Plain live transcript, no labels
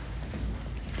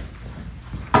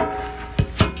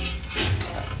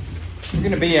We're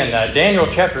going to be in Daniel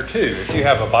chapter 2. If you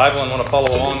have a Bible and want to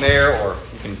follow along there, or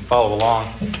you can follow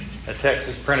along, the text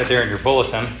is printed there in your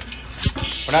bulletin.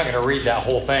 We're not going to read that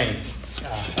whole thing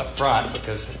up front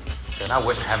because then I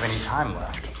wouldn't have any time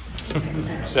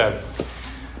left. So,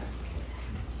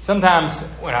 sometimes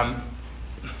when I'm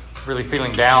really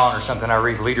feeling down or something, I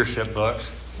read leadership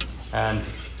books. And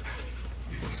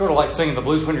it's sort of like singing the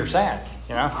blues when you're sad,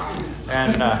 you know?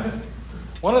 And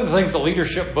one of the things the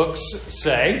leadership books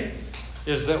say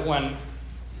is that when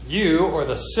you or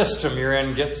the system you're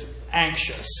in gets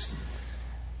anxious,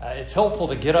 it's helpful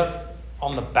to get up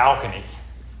on the balcony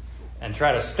and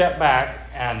try to step back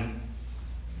and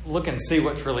look and see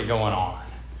what's really going on.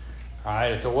 All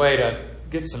right? It's a way to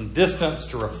get some distance,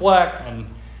 to reflect, and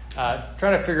try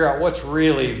to figure out what's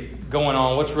really going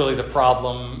on, what's really the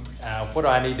problem, what do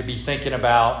I need to be thinking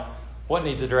about, what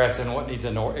needs addressing, what needs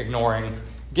ignoring.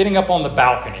 Getting up on the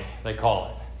balcony, they call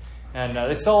it. And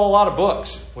they sell a lot of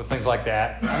books with things like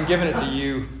that. I'm giving it to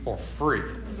you for free.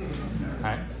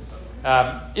 All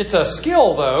right? It's a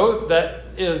skill, though, that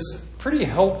is pretty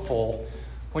helpful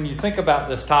when you think about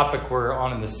this topic we're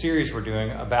on in the series we're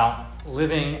doing about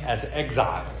living as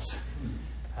exiles.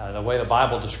 The way the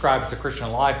Bible describes the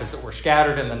Christian life is that we're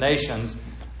scattered in the nations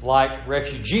like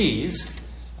refugees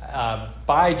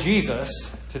by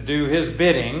Jesus to do his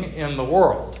bidding in the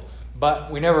world. But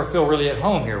we never feel really at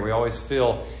home here. We always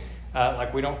feel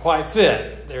like we don't quite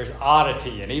fit. There's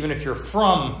oddity. And even if you're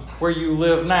from where you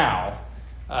live now,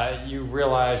 you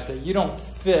realize that you don't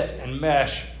fit and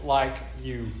mesh like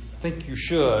you think you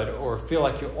should or feel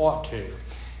like you ought to.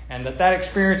 And that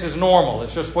experience is normal.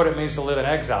 It's just what it means to live in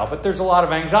exile. But there's a lot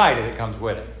of anxiety that comes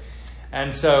with it.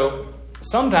 And so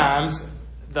sometimes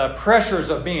the pressures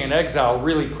of being in exile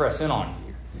really press in on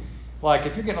you. Like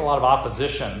if you're getting a lot of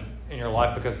opposition in your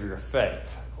life because of your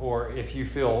faith, or if you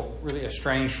feel really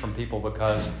estranged from people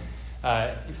because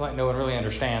you feel like no one really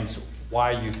understands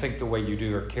why you think the way you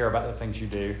do or care about the things you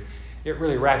do, it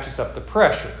really ratchets up the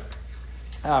pressure.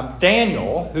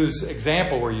 Daniel, whose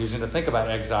example we're using to think about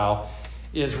exile,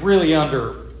 is really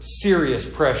under serious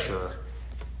pressure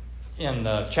in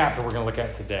the chapter we're going to look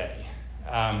at today.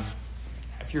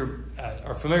 If you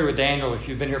are familiar with Daniel, if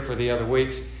you've been here for the other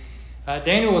weeks,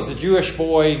 Daniel was a Jewish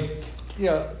boy,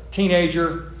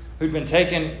 teenager who'd been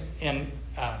taken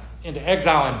into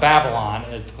exile in Babylon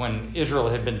when Israel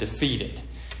had been defeated.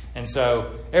 And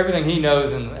so everything he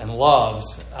knows and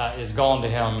loves is gone to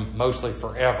him mostly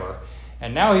forever.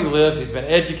 And now he lives, he's been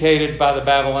educated by the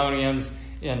Babylonians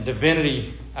in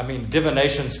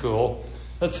divination school.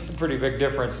 That's a pretty big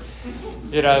difference.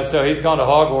 So he's gone to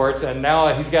Hogwarts, and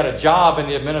now he's got a job in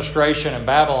the administration in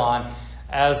Babylon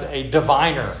as a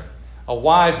diviner, a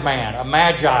wise man, a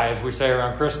magi, as we say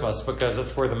around Christmas, because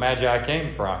that's where the magi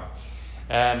came from.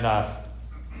 And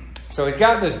so he's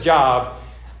got this job,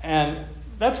 and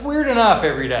that's weird enough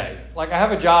every day. Like, I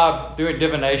have a job doing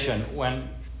divination when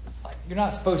you're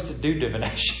not supposed to do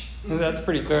divination. That's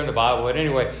pretty clear in the Bible. But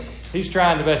anyway, he's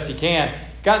trying the best he can.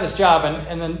 Got this job,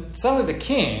 and then suddenly the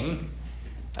king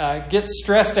gets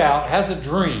stressed out, has a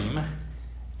dream,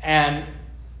 and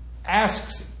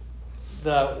asks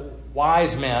the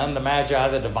wise men, the magi,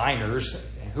 the diviners,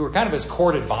 who are kind of his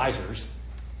court advisors,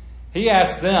 he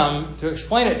asks them to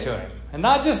explain it to him. And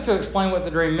not just to explain what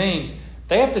the dream means,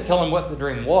 they have to tell him what the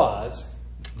dream was,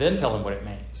 then tell him what it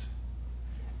means.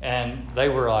 And they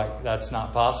were like, that's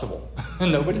not possible.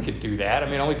 Nobody could do that.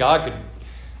 Only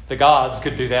the gods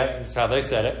could do that. That's how they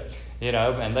said it,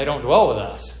 and they don't dwell with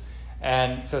us.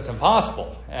 And so it's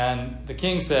impossible. And the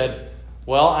king said,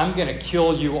 well, I'm going to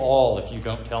kill you all if you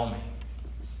don't tell me.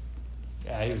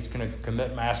 Yeah, he was going to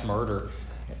commit mass murder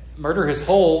his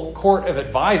whole court of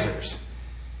advisors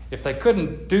if they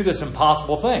couldn't do this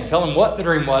impossible thing, tell him what the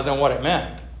dream was and what it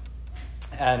meant.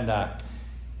 And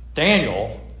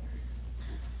Daniel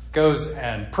goes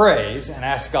and prays and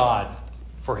asks God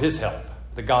for his help,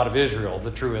 the God of Israel,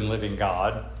 the true and living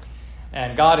God.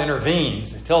 And God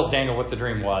intervenes, tells Daniel what the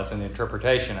dream was and the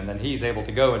interpretation, and then he's able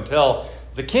to go and tell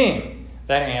the king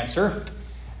that answer.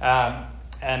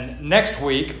 And next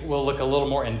week, we'll look a little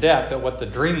more in depth at what the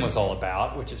dream was all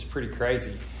about, which is pretty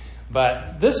crazy.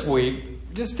 But this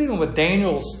week, just dealing with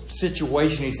Daniel's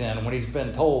situation he's in when he's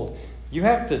been told, you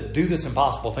have to do this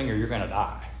impossible thing or you're going to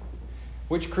die,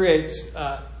 which creates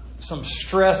some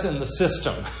stress in the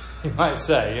system, you might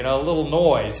say, a little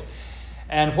noise.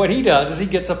 And what he does is he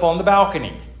gets up on the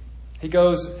balcony. He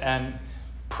goes and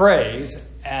prays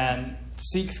and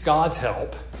seeks God's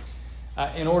help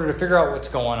in order to figure out what's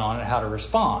going on and how to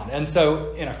respond. And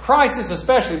so in a crisis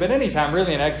especially, but anytime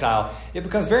really in exile, it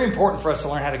becomes very important for us to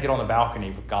learn how to get on the balcony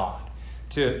with God,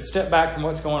 to step back from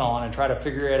what's going on and try to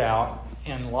figure it out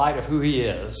in light of who he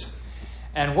is.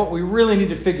 And what we really need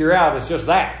to figure out is just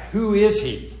that. Who is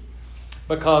he?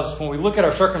 Because when we look at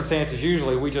our circumstances,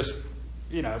 usually we just,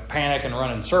 panic and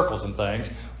run in circles and things.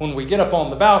 When we get up on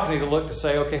the balcony to look to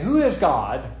say, okay, who is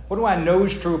God? What do I know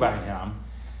is true about him?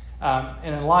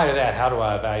 And in light of that, how do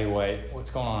I evaluate what's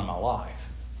going on in my life?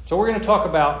 So we're going to talk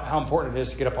about how important it is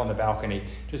to get up on the balcony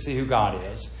to see who God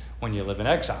is when you live in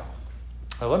exile.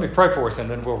 So let me pray for us, and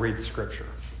then we'll read the scripture.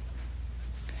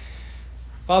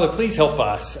 Father, please help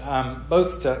us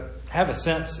both to have a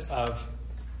sense of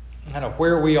kind of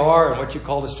where we are and what you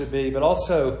called us to be, but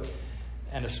also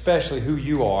and especially who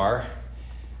you are,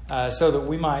 so that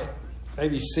we might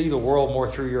maybe see the world more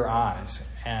through your eyes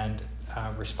and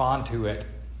respond to it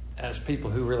as people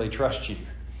who really trust you.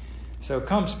 So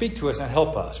come speak to us and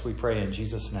help us, we pray in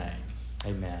Jesus' name.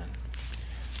 Amen.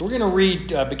 So we're going to read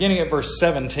beginning at verse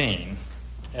 17,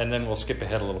 and then we'll skip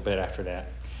ahead a little bit after that.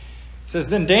 It says,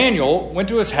 Then Daniel went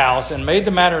to his house and made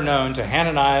the matter known to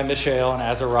Hananiah, Mishael, and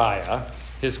Azariah,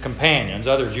 his companions,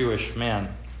 other Jewish men.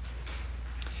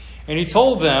 And he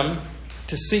told them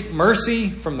to seek mercy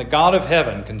from the God of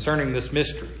heaven concerning this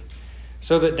mystery,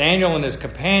 so that Daniel and his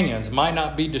companions might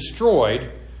not be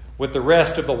destroyed with the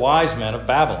rest of the wise men of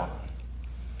Babylon.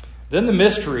 Then the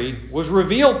mystery was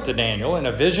revealed to Daniel in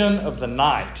a vision of the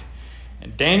night.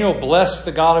 And Daniel blessed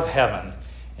the God of heaven.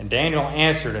 And Daniel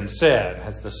answered and said,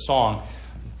 as the song,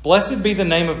 Blessed be the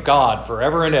name of God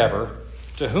forever and ever,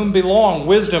 to whom belong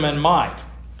wisdom and might.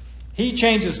 He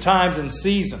changes times and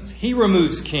seasons. He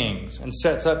removes kings and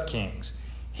sets up kings.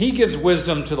 He gives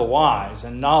wisdom to the wise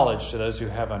and knowledge to those who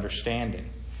have understanding.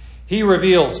 He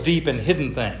reveals deep and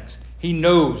hidden things. He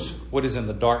knows what is in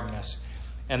the darkness,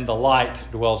 and the light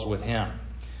dwells with him.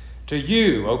 To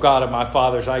you, O God of my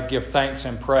fathers, I give thanks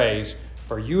and praise,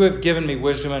 for you have given me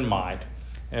wisdom and might,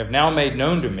 and have now made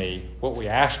known to me what we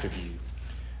asked of you.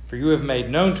 For you have made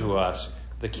known to us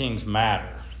the king's matter.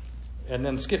 And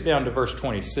then skip down to verse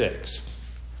 26.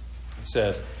 It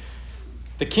says,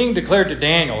 The king declared to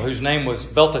Daniel, whose name was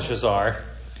Belteshazzar,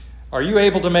 Are you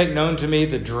able to make known to me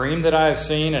the dream that I have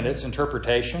seen and its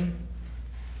interpretation?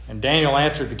 And Daniel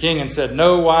answered the king and said,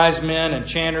 No wise men,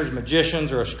 enchanters,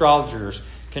 magicians, or astrologers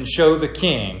can show the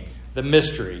king the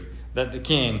mystery that the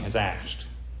king has asked.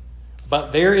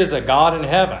 But there is a God in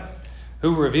heaven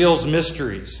who reveals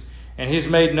mysteries, and he's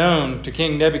made known to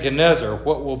King Nebuchadnezzar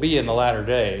what will be in the latter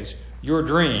days. Your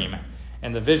dream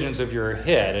and the visions of your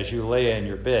head as you lay in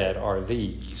your bed are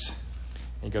these.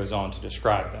 He goes on to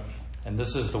describe them. And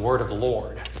this is the word of the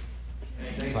Lord.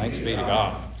 Thanks be to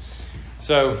God.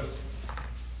 So,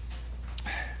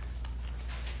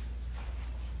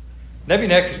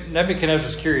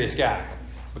 Nebuchadnezzar's a curious guy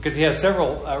because he has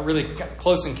several really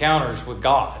close encounters with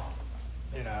God.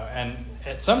 And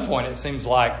at some point it seems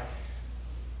like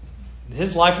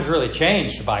his life was really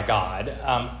changed by God.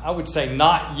 I would say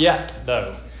not yet,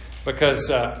 though, because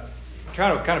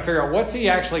trying to kind of figure out what's he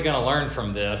actually going to learn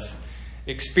from this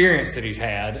experience that he's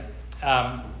had.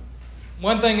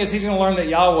 One thing is he's going to learn that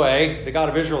Yahweh, the God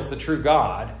of Israel, is the true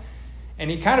God.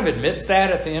 And he kind of admits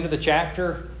that at the end of the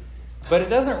chapter, but it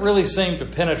doesn't really seem to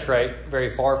penetrate very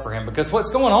far for him, because what's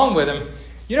going on with him,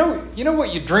 you know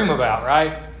what you dream about,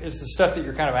 right? It's the stuff that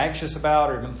you're kind of anxious about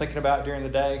or been thinking about during the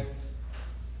day.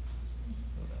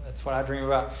 That's what I dream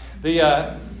about.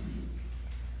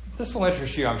 This will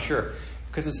interest you, I'm sure,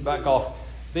 because it's about golf.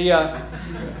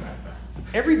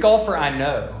 Every golfer I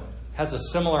know has a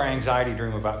similar anxiety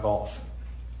dream about golf.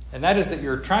 And that is that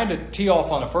you're trying to tee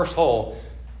off on the first hole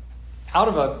out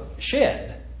of a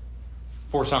shed,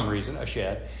 for some reason, a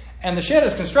shed. And the shed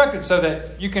is constructed so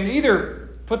that you can either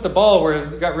put the ball where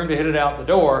you've got room to hit it out the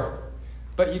door,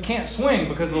 but you can't swing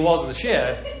because of the walls of the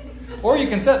shed. Or you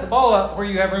can set the ball up where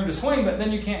you have room to swing, but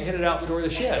then you can't hit it out the door of the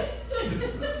shed.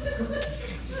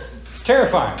 It's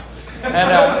terrifying.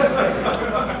 And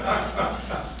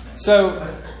so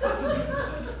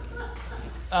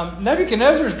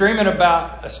Nebuchadnezzar's dreaming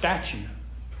about a statue.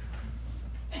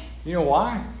 You know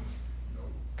why?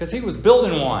 Because he was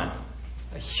building one.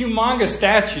 A humongous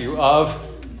statue of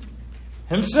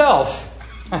himself.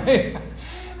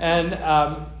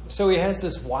 And so he has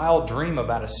this wild dream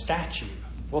about a statue.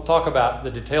 We'll talk about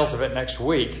the details of it next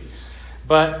week.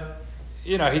 But,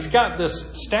 he's got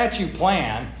this statue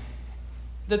plan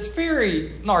that's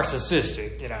very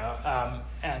narcissistic,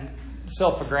 and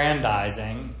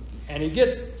self-aggrandizing. And he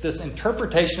gets this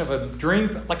interpretation of a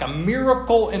dream, like a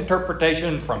miracle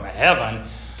interpretation from heaven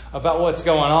about what's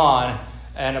going on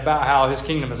and about how his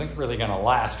kingdom isn't really going to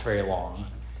last very long.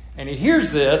 And he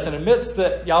hears this and admits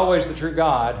that Yahweh is the true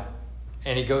God,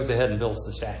 and he goes ahead and builds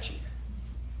the statue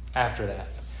after that.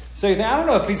 So you think, I don't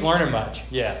know if he's learning much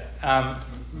yet.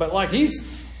 But like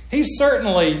he's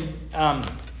certainly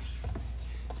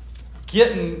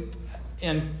getting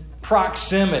in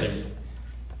proximity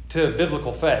to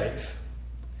biblical faith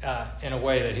in a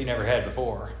way that he never had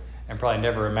before and probably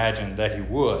never imagined that he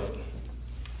would.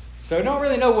 So I don't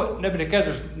really know what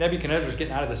Nebuchadnezzar's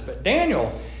getting out of this, but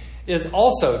Daniel is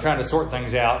also trying to sort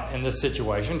things out in this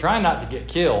situation, trying not to get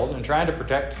killed and trying to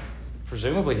protect,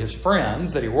 presumably, his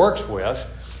friends that he works with.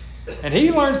 And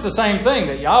he learns the same thing,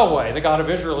 that Yahweh, the God of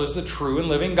Israel, is the true and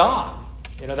living God.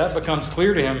 That becomes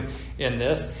clear to him in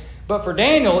this. But for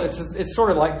Daniel, it's sort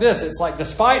of like this. It's like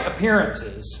despite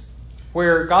appearances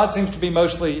where God seems to be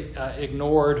mostly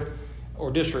ignored or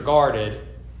disregarded,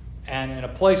 and in a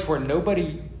place where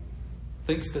nobody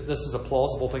thinks that this is a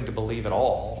plausible thing to believe at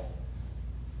all,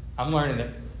 I'm learning that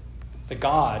the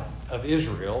God of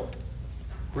Israel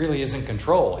really is in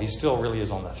control. He still really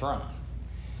is on the throne.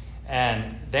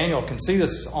 And Daniel can see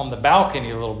this on the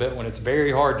balcony a little bit when it's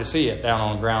very hard to see it down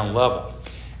on ground level.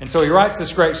 And so he writes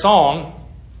this great song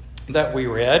that we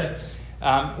read,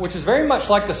 which is very much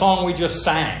like the song we just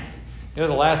sang. The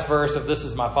last verse of This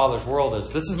Is My Father's World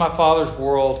is, "This is my Father's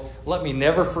world, let me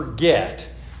never forget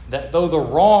that though the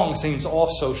wrong seems off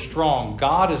so strong,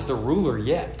 God is the ruler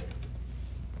yet."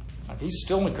 He's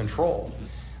still in control.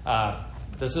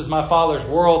 This is my Father's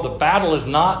world, the battle is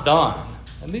not done.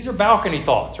 And these are balcony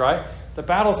thoughts, right? The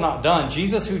battle's not done.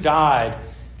 Jesus who died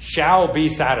shall be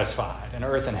satisfied, and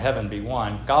earth and heaven be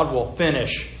one. God will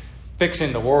finish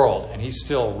fixing the world, and he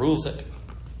still rules it.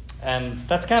 And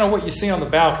that's kind of what you see on the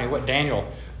balcony, what Daniel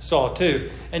saw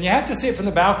too. And you have to see it from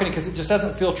the balcony because it just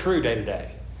doesn't feel true day to day.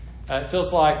 It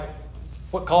feels like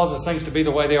what causes things to be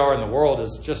the way they are in the world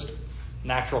is just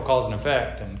natural cause and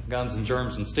effect, and guns and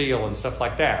germs and steel and stuff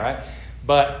like that, right?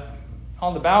 But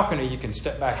on the balcony, you can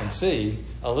step back and see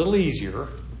a little easier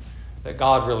that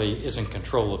God really is in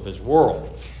control of his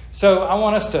world. So I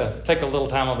want us to take a little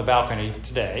time on the balcony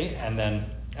today, and then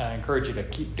encourage you to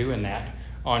keep doing that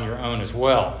on your own as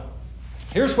well.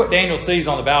 Here's what Daniel sees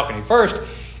on the balcony. First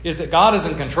is that God is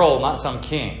in control, not some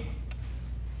king.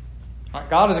 Right?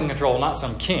 God is in control, not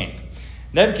some king.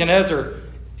 Nebuchadnezzar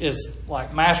is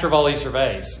like master of all he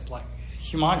surveys, like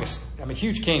humongous,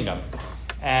 huge kingdom,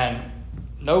 and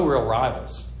no real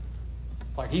rivals.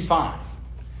 Like he's fine.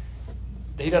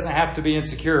 He doesn't have to be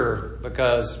insecure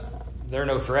because there are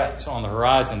no threats on the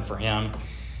horizon for him.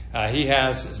 He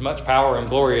has as much power and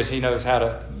glory as he knows how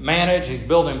to manage. He's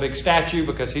building a big statue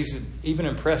because he's even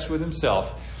impressed with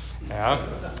himself.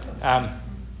 But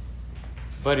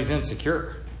he's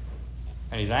insecure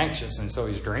and he's anxious, and so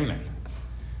he's dreaming.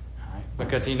 Right?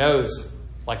 Because he knows,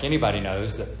 like anybody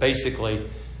knows, that basically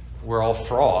we're all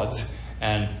frauds.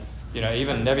 And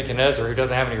even Nebuchadnezzar, who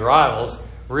doesn't have any rivals,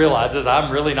 realizes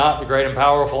I'm really not the great and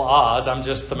powerful Oz. I'm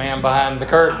just the man behind the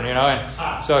curtain,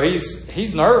 And so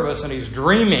he's nervous and he's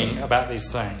dreaming about these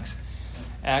things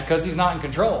because he's not in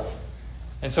control.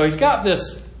 And so he's got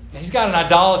an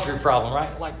idolatry problem,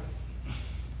 right? Like,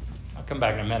 I'll come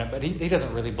back in a minute, but he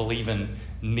doesn't really believe in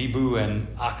Nebu and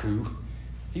Aku.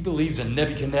 He believes in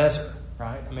Nebuchadnezzar,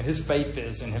 right? His faith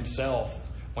is in himself.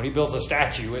 When he builds a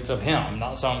statue, it's of him,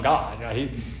 not some god.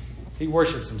 He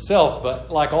worships himself,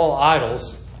 but like all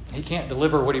idols, he can't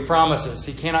deliver what he promises.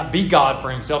 He cannot be God for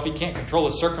himself. He can't control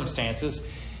his circumstances.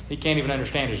 He can't even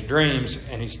understand his dreams,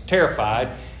 and he's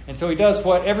terrified. And so he does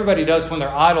what everybody does when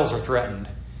their idols are threatened,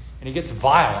 and he gets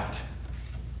violent.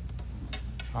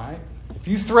 All right? If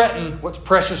you threaten what's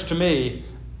precious to me,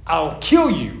 I'll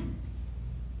kill you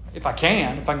if I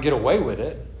can get away with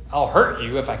it. I'll hurt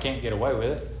you if I can't get away with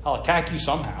it. I'll attack you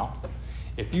somehow.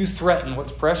 If you threaten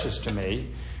what's precious to me,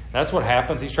 that's what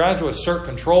happens. He's trying to assert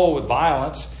control with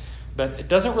violence, but it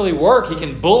doesn't really work. He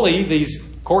can bully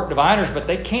these court diviners, but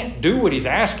they can't do what he's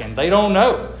asking. They don't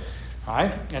know.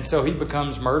 Right? And so he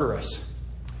becomes murderous.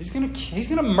 He's going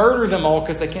to murder them all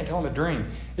because they can't tell him a dream.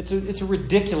 It's a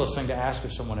ridiculous thing to ask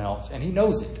of someone else, and he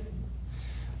knows it.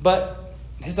 But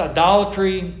his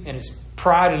idolatry and his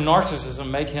pride and narcissism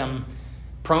make him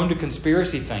prone to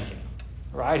conspiracy thinking.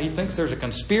 Right? He thinks there's a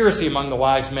conspiracy among the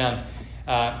wise men,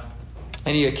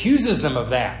 and he accuses them of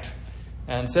that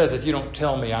and says, if you don't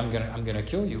tell me, I'm going to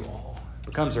kill you all. It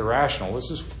becomes irrational. This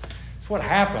is what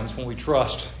happens when we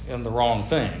trust in the wrong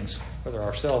things, whether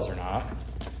ourselves or not.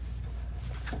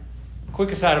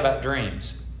 Quick aside about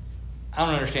dreams. I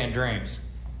don't understand dreams.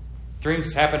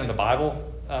 Dreams happen in the Bible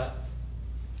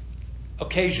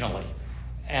occasionally.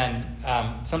 And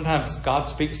sometimes God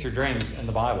speaks through dreams in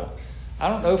the Bible. I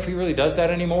don't know if he really does that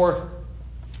anymore.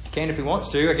 He can if he wants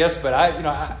to, I guess. But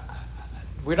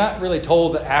we're not really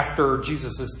told that after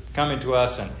Jesus is coming to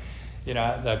us and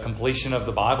the completion of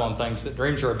the Bible and things, that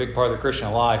dreams are a big part of the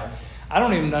Christian life. I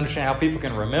don't even understand how people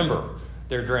can remember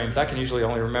their dreams. I can usually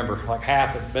only remember like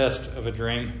half at best of a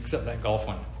dream, except that golf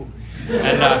one.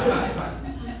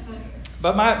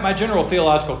 But my general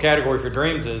theological category for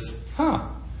dreams is,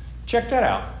 check that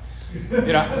out.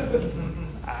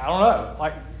 I don't know.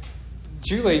 Like,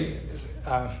 Julie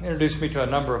introduced me to a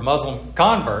number of Muslim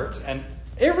converts, and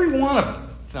every one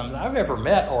of them that I've ever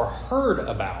met or heard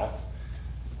about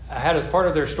had as part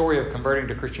of their story of converting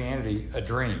to Christianity a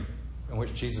dream in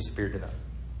which Jesus appeared to them.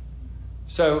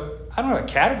 So I don't have a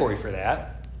category for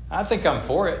that. I think I'm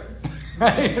for it,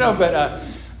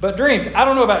 But dreams, I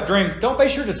don't know about dreams. Don't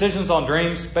base your decisions on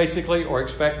dreams, basically, or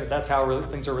expect that that's how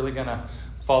things are really going to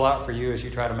fall out for you as you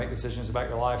try to make decisions about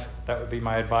your life. That would be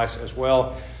my advice as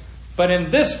well. But in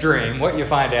this dream, what you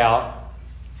find out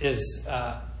is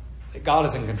that God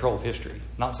is in control of history,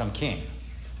 not some king,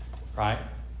 right?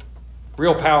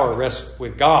 Real power rests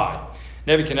with God.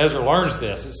 Nebuchadnezzar learns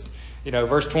this. It's,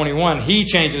 verse 21, he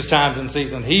changes times and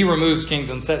seasons. He removes kings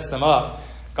and sets them up.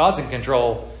 God's in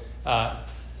control, not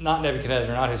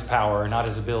Nebuchadnezzar, not his power, not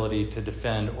his ability to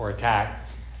defend or attack.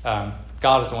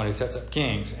 God is the one who sets up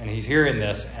kings, and he's hearing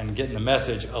this and getting the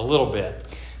message a little bit.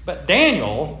 But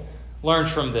Daniel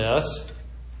learns from this,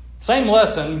 same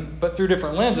lesson, but through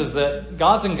different lenses, that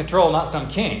God's in control, not some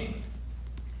king.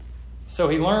 So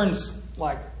he learns,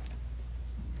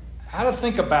 how to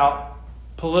think about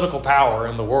political power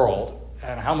in the world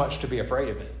and how much to be afraid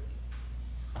of it.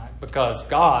 Right? Because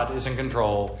God is in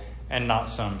control and not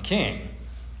some king.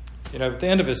 At the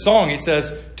end of his song, he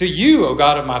says, "To you, O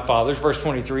God of my fathers," verse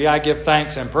 23, "I give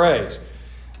thanks and praise."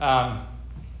 And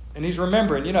he's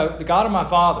remembering, the God of my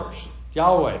fathers,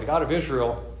 Yahweh, the God of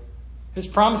Israel, his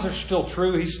promises are still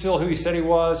true. He's still who he said he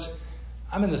was.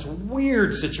 I'm in this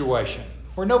weird situation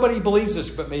where nobody believes this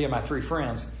but me and my 3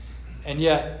 friends. And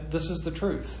yet, this is the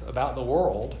truth about the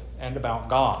world and about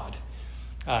God.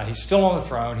 He's still on the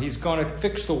throne. He's going to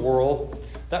fix the world.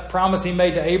 That promise he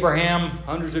made to Abraham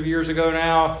hundreds of years ago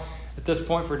now, at this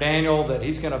point for Daniel, that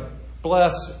he's going to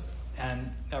bless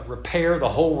and repair the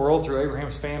whole world through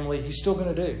Abraham's family, he's still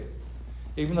going to do.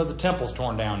 Even though the temple's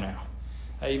torn down now.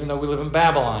 Even though we live in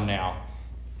Babylon now,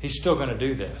 he's still going to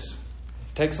do this.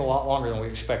 It takes a lot longer than we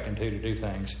expect him to do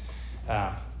things.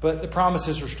 But the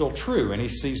promises are still true, and he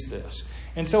sees this.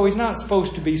 And so he's not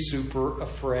supposed to be super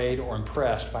afraid or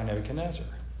impressed by Nebuchadnezzar.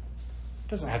 He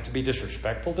doesn't have to be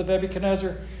disrespectful to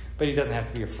Nebuchadnezzar, but he doesn't have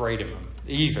to be afraid of him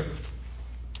either.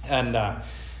 And,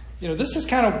 this is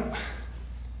kind of...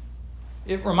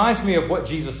 It reminds me of what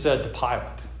Jesus said to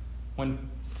Pilate.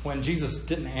 When Jesus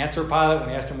didn't answer Pilate, when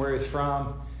he asked him where he's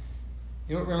from,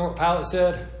 you don't remember what Pilate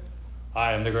said?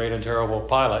 "I am the great and terrible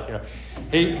Pilate."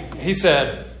 He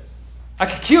said, "I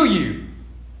could kill you.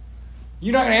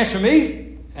 You're not going to answer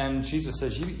me?" And Jesus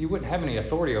says, you wouldn't have any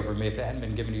authority over me if it hadn't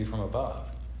been given to you from above.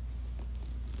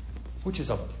 Which is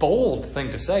a bold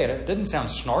thing to say. It didn't sound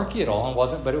snarky at all, and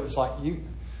wasn't, but it was like,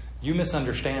 you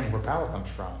misunderstand where power comes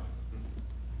from.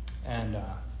 And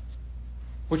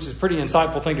which is a pretty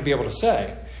insightful thing to be able to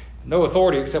say. No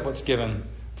authority except what's given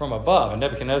from above. And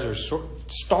Nebuchadnezzar's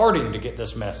starting to get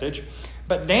this message.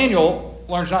 But Daniel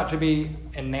learns not to be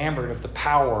enamored of the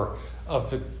power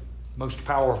of the most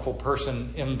powerful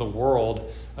person in the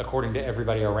world according to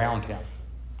everybody around him.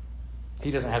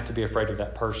 He doesn't have to be afraid of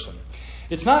that person.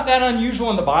 It's not that unusual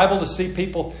in the Bible to see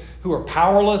people who are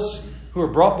powerless, who are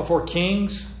brought before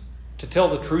kings to tell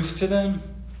the truth to them.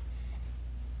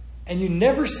 And you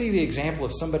never see the example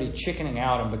of somebody chickening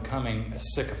out and becoming a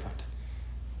sycophant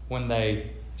when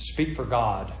they speak for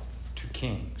God to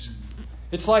kings.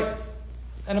 It's like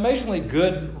an amazingly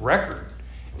good record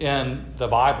in the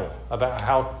Bible about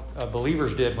how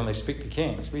believers did when they speak to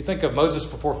kings. We think of Moses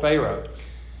before Pharaoh.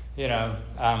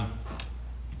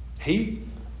 He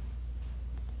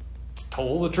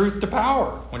told the truth to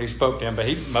power when he spoke to him, but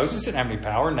Moses didn't have any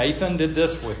power. Nathan did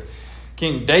this with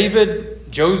King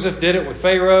David. Joseph did it with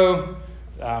Pharaoh.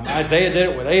 Isaiah did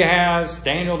it with Ahaz.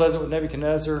 Daniel does it with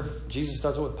Nebuchadnezzar. Jesus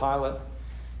does it with Pilate.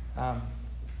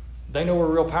 They know where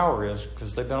real power is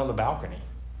because they've been on the balcony.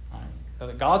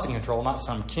 Right? God's in control, not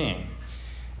some king.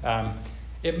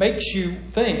 It makes you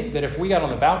think that if we got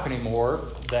on the balcony more,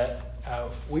 that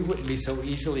we wouldn't be so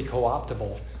easily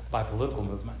co-optable by political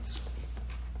movements.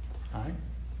 Right?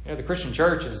 The Christian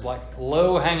church is like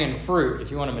low-hanging fruit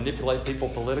if you want to manipulate people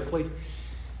politically.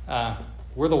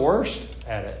 We're the worst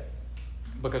at it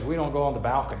because we don't go on the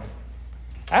balcony.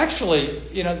 Actually,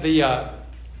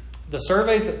 the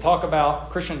surveys that talk about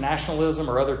Christian nationalism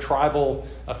or other tribal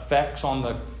effects on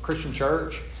the Christian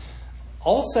church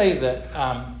all say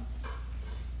that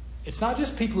it's not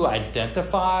just people who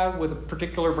identify with a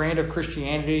particular brand of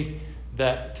Christianity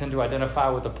that tend to identify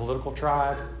with a political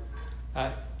tribe.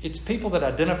 It's people that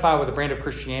identify with a brand of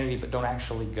Christianity but don't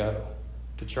actually go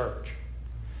to church.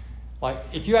 Like,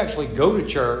 if you actually go to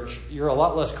church, you're a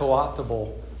lot less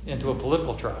co-optable into a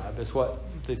political tribe, is what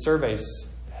the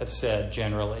surveys have said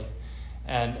generally.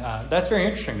 And that's very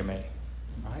interesting to me.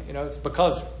 Right? You know, it's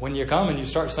because when you come and you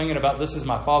start singing about this is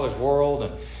my Father's world,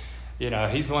 and, you know,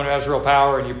 He's the one who has real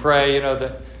power, and you pray, you know,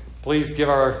 that please give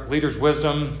our leaders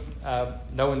wisdom,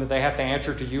 knowing that they have to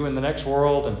answer to you in the next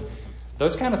world, and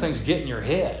those kind of things get in your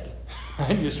head.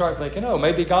 Right? You start thinking, oh,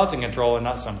 maybe God's in control and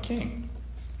not some king.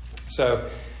 So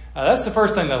that's the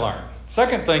first thing they learn.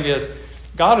 Second thing is,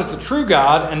 God is the true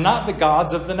God and not the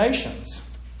gods of the nations,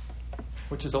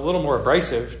 which is a little more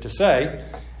abrasive to say.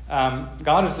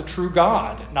 God is the true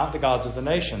God, not the gods of the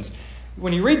nations.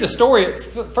 When you read the story,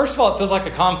 first of all, it feels like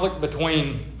a conflict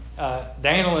between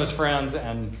Daniel and his friends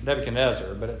and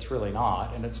Nebuchadnezzar, but it's really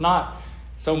not. And it's not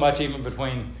so much even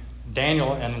between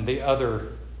Daniel and the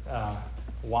other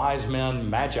wise men,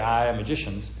 magi,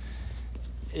 magicians.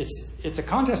 It's a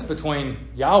contest between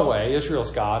Yahweh,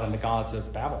 Israel's God, and the gods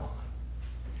of Babylon.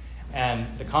 And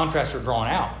the contrasts are drawn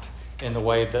out in the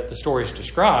way that the story is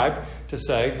described to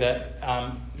say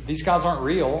that these gods aren't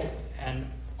real and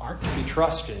aren't to be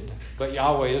trusted, but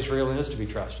Yahweh is real and is to be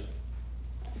trusted.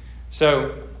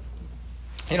 So,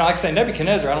 you know, like I say,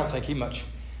 Nebuchadnezzar, I don't think he much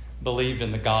believed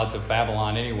in the gods of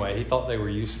Babylon anyway. He thought they were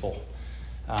useful,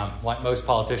 like most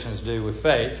politicians do with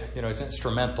faith. You know, it's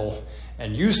instrumental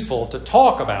and useful to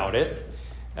talk about it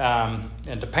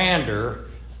and to pander,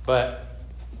 but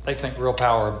they think real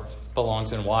power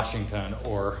belongs in Washington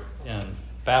or in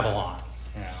Babylon.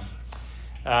 You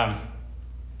know.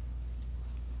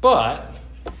 But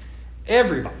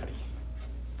everybody,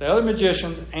 the other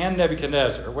magicians and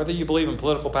Nebuchadnezzar, whether you believe in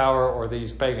political power or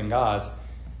these pagan gods,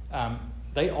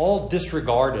 they all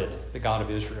disregarded the God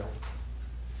of Israel.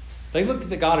 They looked at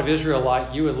the God of Israel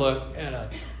like you would look at a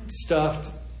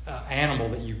stuffed animal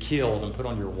that you killed and put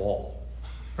on your wall.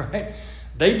 Right?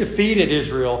 They defeated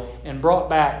Israel and brought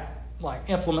back like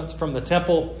implements from the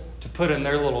temple to put in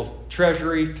their little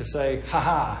treasury to say, ha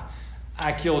ha,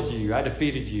 I killed you, I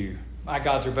defeated you. My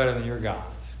gods are better than your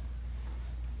gods.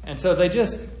 And so they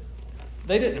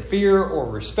didn't fear or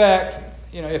respect.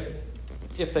 You know,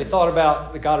 if they thought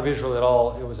about the God of Israel at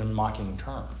all, it was in mocking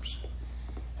terms.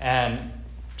 And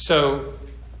so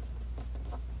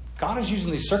God is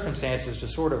using these circumstances to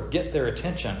sort of get their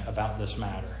attention about this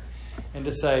matter and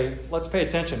to say, let's pay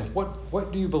attention.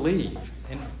 What do you believe?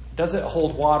 And does it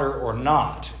hold water or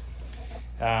not?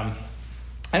 And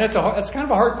it's kind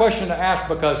of a hard question to ask,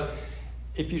 because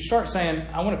if you start saying,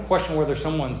 I want to question whether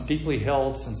someone's deeply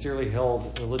held, sincerely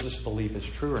held religious belief is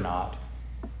true or not,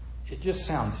 it just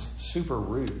sounds super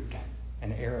rude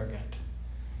and arrogant.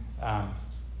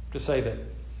 To say that,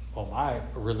 well, my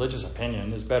religious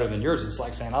opinion is better than yours. It's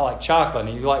like saying, I like chocolate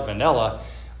and you like vanilla.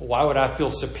 Why would I feel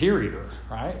superior,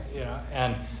 right? You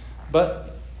know,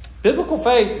 but biblical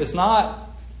faith is not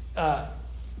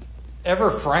ever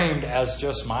framed as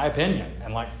just my opinion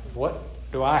and like, what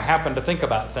do I happen to think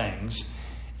about things?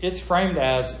 It's framed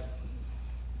as,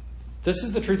 this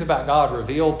is the truth about God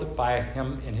revealed by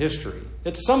Him in history.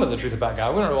 It's some of the truth about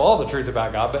God. We don't know all the truth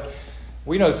about God, but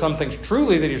we know some things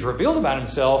truly that He's revealed about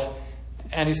Himself.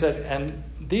 And He said, and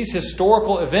these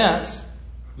historical events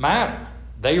matter.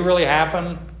 They really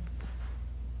happen.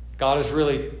 God is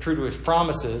really true to His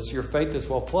promises. Your faith is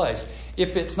well placed.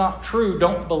 If it's not true,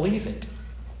 don't believe it.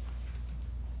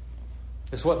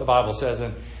 It's what the Bible says.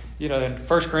 And, you know, in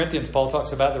 1 Corinthians, Paul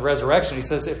talks about the resurrection. He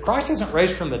says, if Christ isn't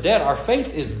raised from the dead, our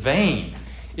faith is vain.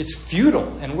 It's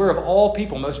futile, and we're of all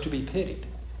people most to be pitied.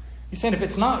 He's saying if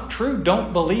it's not true,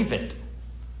 don't believe it.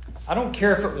 I don't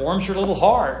care if it warms your little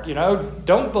heart. You know,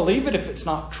 don't believe it if it's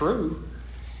not true.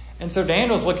 And so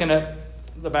Daniel's looking at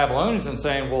the Babylonians and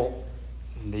saying, well,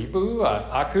 Nebu,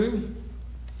 Aku,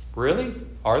 really?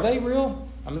 Are they real?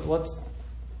 I mean, let's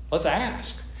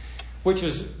ask. Which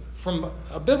is, from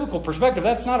a biblical perspective,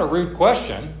 that's not a rude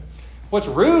question. What's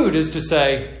rude is to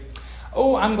say,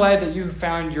 oh, I'm glad that you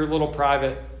found your little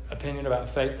private opinion about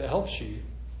faith that helps you.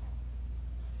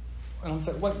 And I'm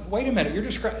saying, wait a minute, you're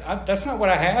describing, that's not what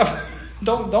I have.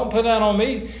 Don't put that on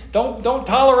me. Don't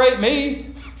tolerate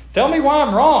me. Tell me why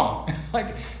I'm wrong.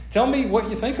 Like, tell me what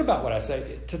you think about what I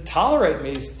say. To tolerate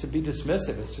me is to be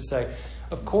dismissive. It's to say,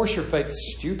 of course your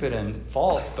faith's stupid and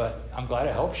false, but I'm glad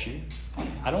it helps you.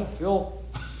 I don't feel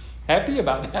happy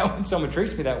about that when someone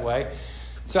treats me that way.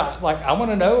 So, I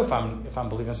want to know if I'm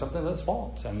believing something that's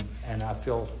false, and I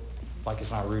feel like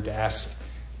it's not rude to ask.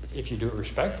 If you do it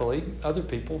respectfully, other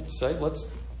people say, let's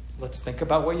let's think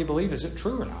about what you believe. Is it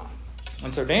true or not?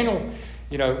 And so Daniel,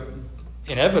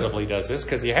 inevitably does this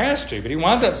because he has to. But he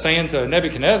winds up saying to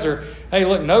Nebuchadnezzar, hey,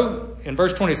 look, in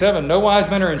verse 27, no wise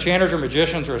men or enchanters or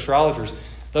magicians or astrologers.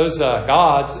 Those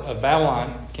gods of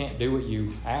Babylon can't do what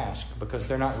you ask because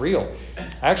they're not real.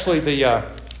 Actually, the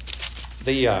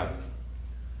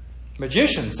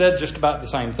magician said just about the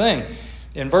same thing.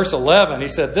 In verse 11, he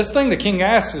said, this thing the king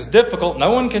asks is difficult.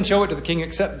 No one can show it to the king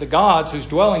except the gods whose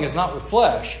dwelling is not with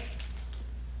flesh.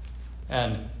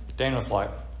 And Daniel's like,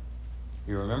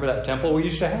 you remember that temple we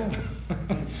used to have?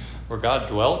 Where God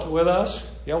dwelt with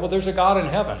us? Yeah, well, there's a God in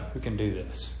heaven who can do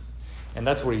this. And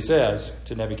that's what he says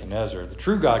to Nebuchadnezzar. The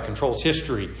true God controls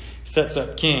history, sets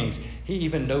up kings. He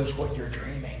even knows what you're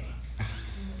dreaming.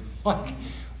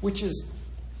 Which is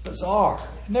bizarre.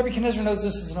 Nebuchadnezzar knows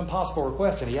this is an impossible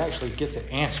request, and he actually gets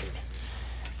it answered.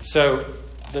 So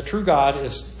the true God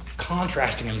is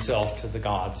contrasting himself to the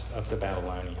gods of the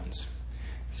Babylonians.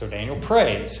 So Daniel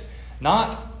prays,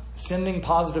 not sending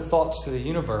positive thoughts to the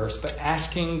universe, but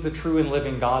asking the true and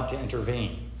living God to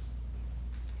intervene.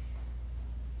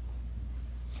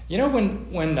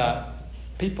 When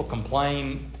people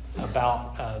complain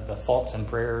about the thoughts and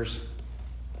prayers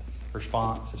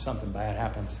response if something bad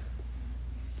happens,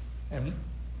 and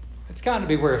it's gotten to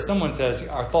be where if someone says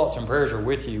our thoughts and prayers are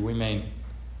with you, we mean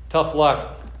tough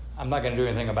luck, I'm not going to do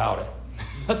anything about it.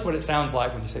 That's what it sounds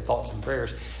like when you say thoughts and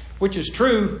prayers, which is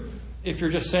true if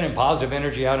you're just sending positive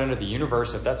energy out into the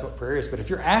universe, if that's what prayer is. But if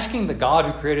you're asking the God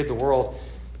who created the world,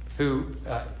 who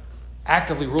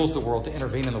actively rules the world, to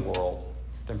intervene in the world,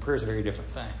 then prayer is a very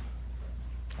different thing.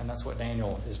 And that's what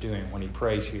Daniel is doing when he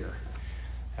prays here.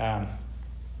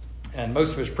 And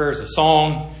most of his prayers is a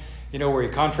song, where he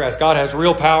contrasts God has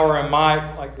real power and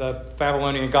might, like the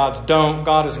Babylonian gods don't.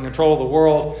 God is in control of the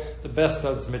world. The best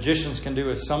those magicians can do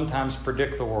is sometimes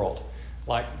predict the world.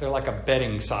 Like they're like a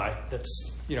betting site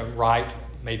that's, right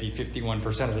maybe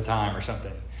 51% of the time or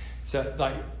something. So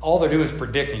like all they're doing is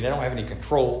predicting. They don't have any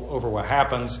control over what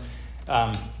happens.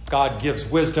 God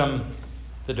gives wisdom.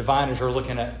 The diviners are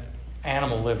looking at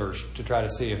animal livers to try to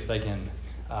see if they can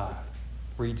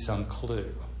read some clue.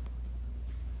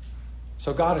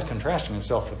 So God is contrasting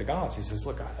himself to the gods. He says,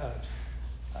 look,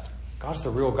 God's the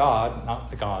real God, not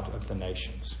the God of the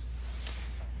nations.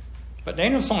 But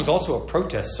Daniel's song is also a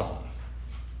protest song.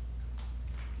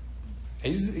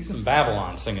 He's in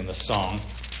Babylon singing this song.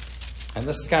 And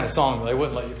this is the kind of song they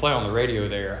wouldn't let you play on the radio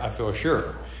there, I feel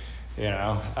sure.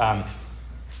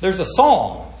 There's a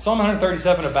psalm, Psalm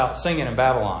 137, about singing in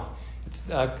Babylon.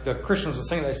 The Christians will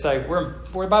sing, they say,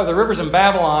 we're by the rivers in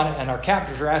Babylon, and our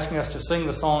captors are asking us to sing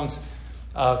the songs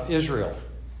of Israel.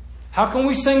 How can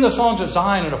we sing the songs of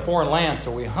Zion in a foreign land?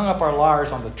 So we hung up our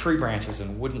lyres on the tree branches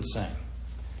and wouldn't sing.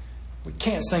 We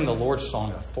can't sing the Lord's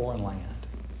song in a foreign land.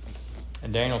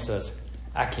 And Daniel says,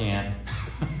 I can.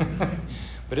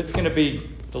 But it's going to be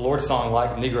the Lord's song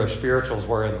like Negro spirituals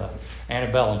were in the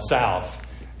antebellum South.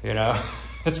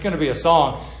 It's going to be a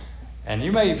song. And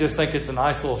you may just think it's a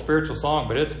nice little spiritual song,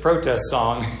 but it's a protest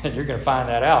song, and you're going to find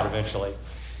that out eventually.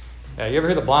 You ever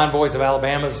hear the Blind Boys of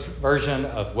Alabama's version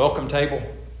of Welcome Table?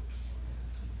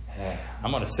 I'm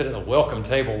going to sit at the welcome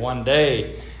table one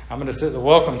day. I'm going to sit at the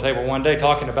welcome table one day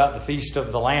talking about the Feast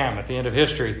of the Lamb at the end of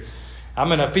history. I'm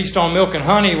going to feast on milk and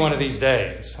honey one of these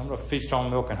days. I'm going to feast on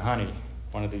milk and honey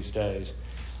one of these days.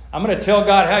 I'm going to tell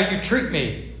God how you treat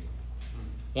me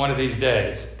one of these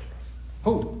days.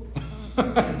 Who?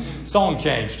 Song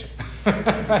changed. I'm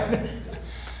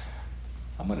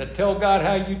going to tell God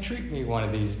how you treat me one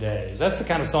of these days. That's the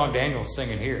kind of song Daniel's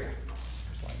singing here.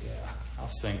 It's like, yeah, I'll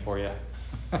sing for you.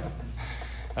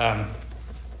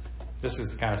 This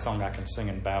is the kind of song I can sing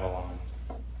in Babylon.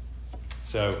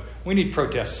 So we need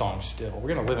protest songs still.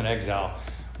 We're going to live in exile.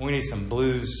 We need some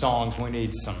blues songs. We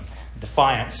need some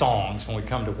defiant songs when we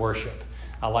come to worship.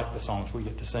 I like the songs we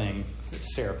get to sing that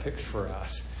Sarah picks for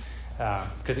us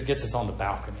because it gets us on the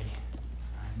balcony.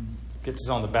 Gets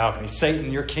us on the balcony.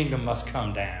 Satan, your kingdom must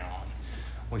come down.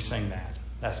 We sing that.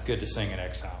 That's good to sing in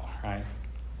exile, right?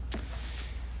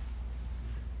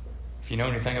 If you know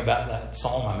anything about that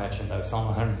psalm I mentioned, though, Psalm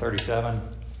 137,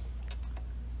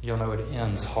 you'll know it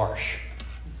ends harsh.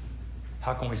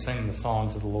 How can we sing the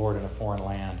songs of the Lord in a foreign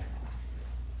land?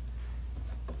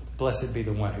 Blessed be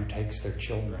the one who takes their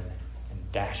children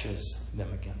and dashes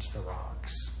them against the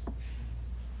rocks.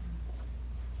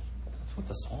 That's what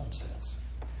the psalm says.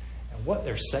 And what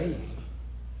they're saying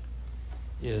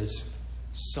is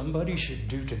somebody should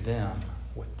do to them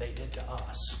what they did to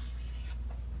us.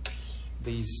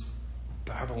 These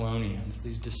Babylonians,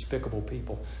 these despicable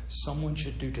people, someone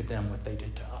should do to them what they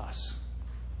did to us.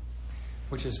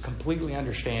 Which is completely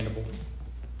understandable.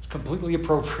 It's completely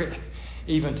appropriate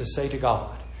even to say to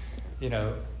God,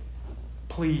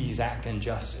 please act in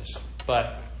justice.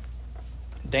 But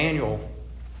Daniel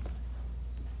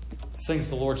sings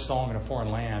the Lord's song in a foreign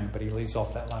land, but he leaves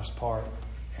off that last part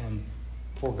and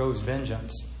forgoes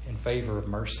vengeance in favor of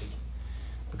mercy.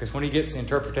 Because when he gets the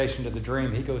interpretation to the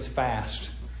dream, he goes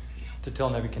fast to tell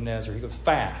Nebuchadnezzar. He goes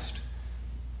fast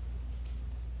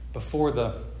before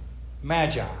the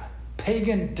Magi,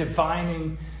 pagan,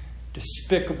 divining,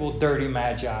 despicable, dirty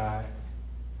Magi,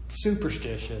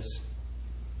 superstitious.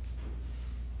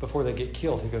 Before they get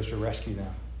killed, he goes to rescue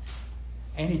them.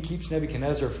 And he keeps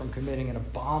Nebuchadnezzar from committing an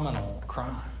abominable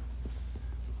crime.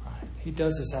 Right? He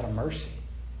does this out of mercy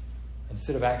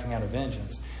instead of acting out of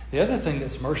vengeance. The other thing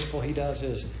that's merciful he does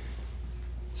is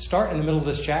start in the middle of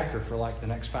this chapter for like the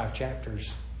next 5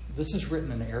 chapters. This is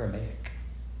written in Aramaic,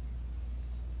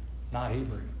 not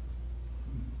Hebrew.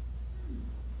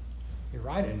 You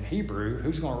write it in Hebrew,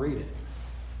 who's going to read it?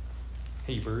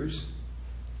 Hebrews,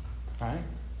 right?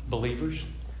 Believers.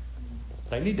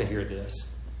 They need to hear this.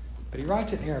 But he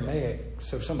writes it in Aramaic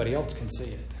so somebody else can see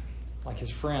it. Like his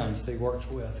friends that he works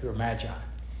with who are Magi.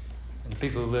 And the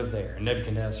people who live there, and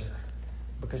Nebuchadnezzar.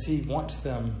 Because he wants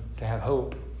them to have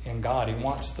hope in God. He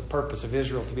wants the purpose of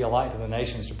Israel to be a light to the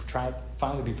nations, to try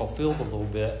finally be fulfilled a little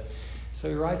bit. So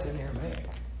he writes it in Aramaic.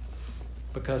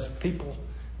 Because people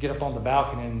get up on the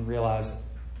balcony and realize,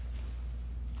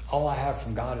 all I have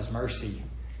from God is mercy.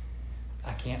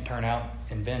 I can't turn out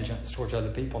in vengeance towards other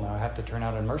people now. I have to turn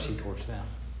out in mercy towards them.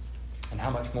 And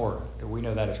how much more do we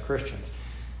know that as Christians?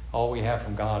 All we have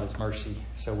from God is mercy,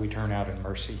 so we turn out in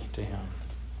mercy to Him.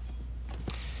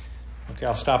 Okay,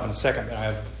 I'll stop in a second. But I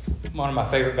have one of my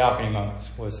favorite balcony moments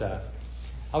was I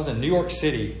was in New York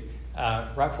City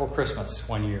right before Christmas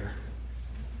one year.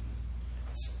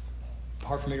 It's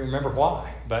hard for me to remember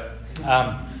why, but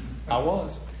I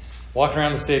was walking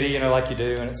around the city, like you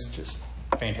do, and it's just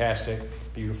fantastic. It's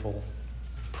beautiful,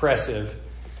 impressive.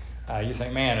 You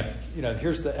think, man, if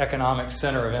here's the economic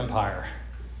center of empire,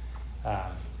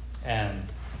 and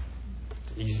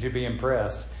it's easy to be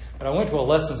impressed. But I went to a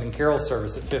Lessons and Carols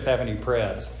service at Fifth Avenue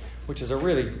Pres, which is a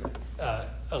really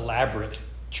elaborate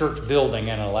church building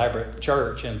and an elaborate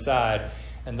church inside,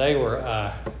 and they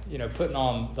were, putting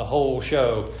on the whole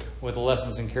show with a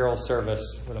Lessons and Carols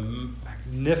service with a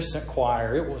magnificent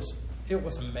choir. It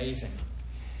was amazing.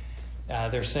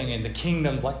 They're singing the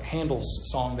kingdoms, like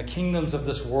Handel's song, the kingdoms of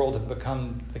this world have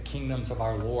become the kingdoms of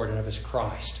our Lord and of His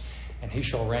Christ, and He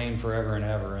shall reign forever and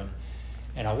ever.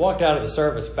 And I walked out of the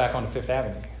service back onto Fifth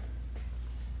Avenue,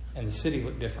 and the city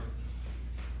looked different.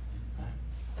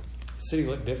 The city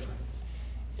looked different.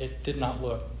 It did not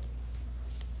look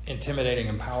intimidating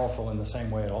and powerful in the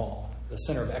same way at all. The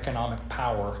center of economic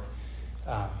power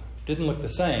didn't look the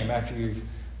same after you've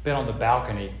been on the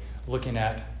balcony looking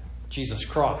at Jesus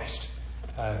Christ,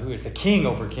 who is the King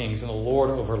over kings and the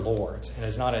Lord over lords, and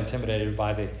is not intimidated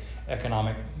by the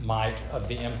economic might of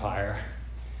the empire.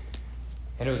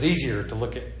 And it was easier to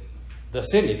look at the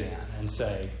city then and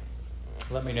say,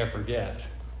 let me never forget,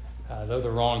 though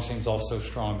the wrong seems all so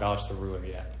strong, God's the ruler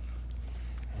yet.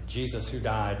 And Jesus who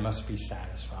died must be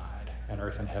satisfied, and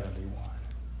earth and heaven be one.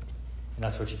 And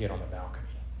that's what you get on the balcony.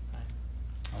 Right?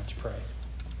 Let's pray.